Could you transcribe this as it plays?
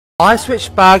I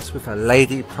switched bags with a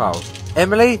lady pro.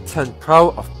 Emily turned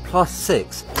pro of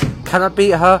 +6. Can I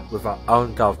beat her with her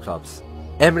own golf clubs?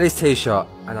 Emily's t-shirt,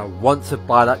 and I want to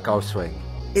buy that golf swing.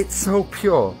 It's so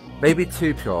pure, maybe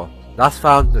too pure. That's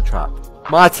found the trap.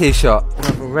 My t-shirt, and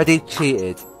I've already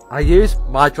cheated. I used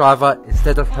my driver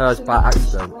instead of hers by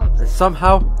accident and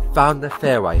somehow found the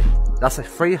fairway. That's a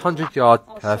 300-yard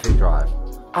perfect drive.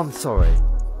 I'm sorry.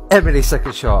 Emily's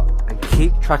second shot, and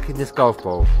keep tracking this golf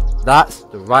ball. That's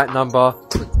the right number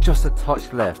with just a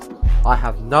touch left. I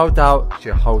have no doubt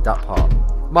she'll hold that part.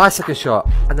 My second shot,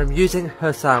 and I'm using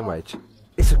her sandwich.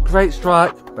 It's a great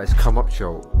strike, but it's come up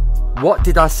short. What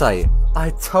did I say? I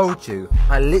told you.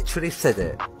 I literally said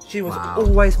it. She was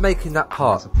always making that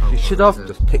part. She should have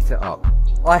just picked it up.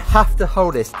 I have to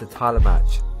hold this to tie the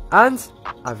match. And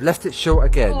I've left it short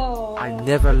again. I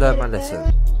never learned my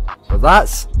lesson. But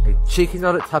that's a cheeky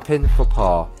nod at tap in for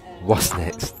par. What's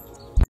next?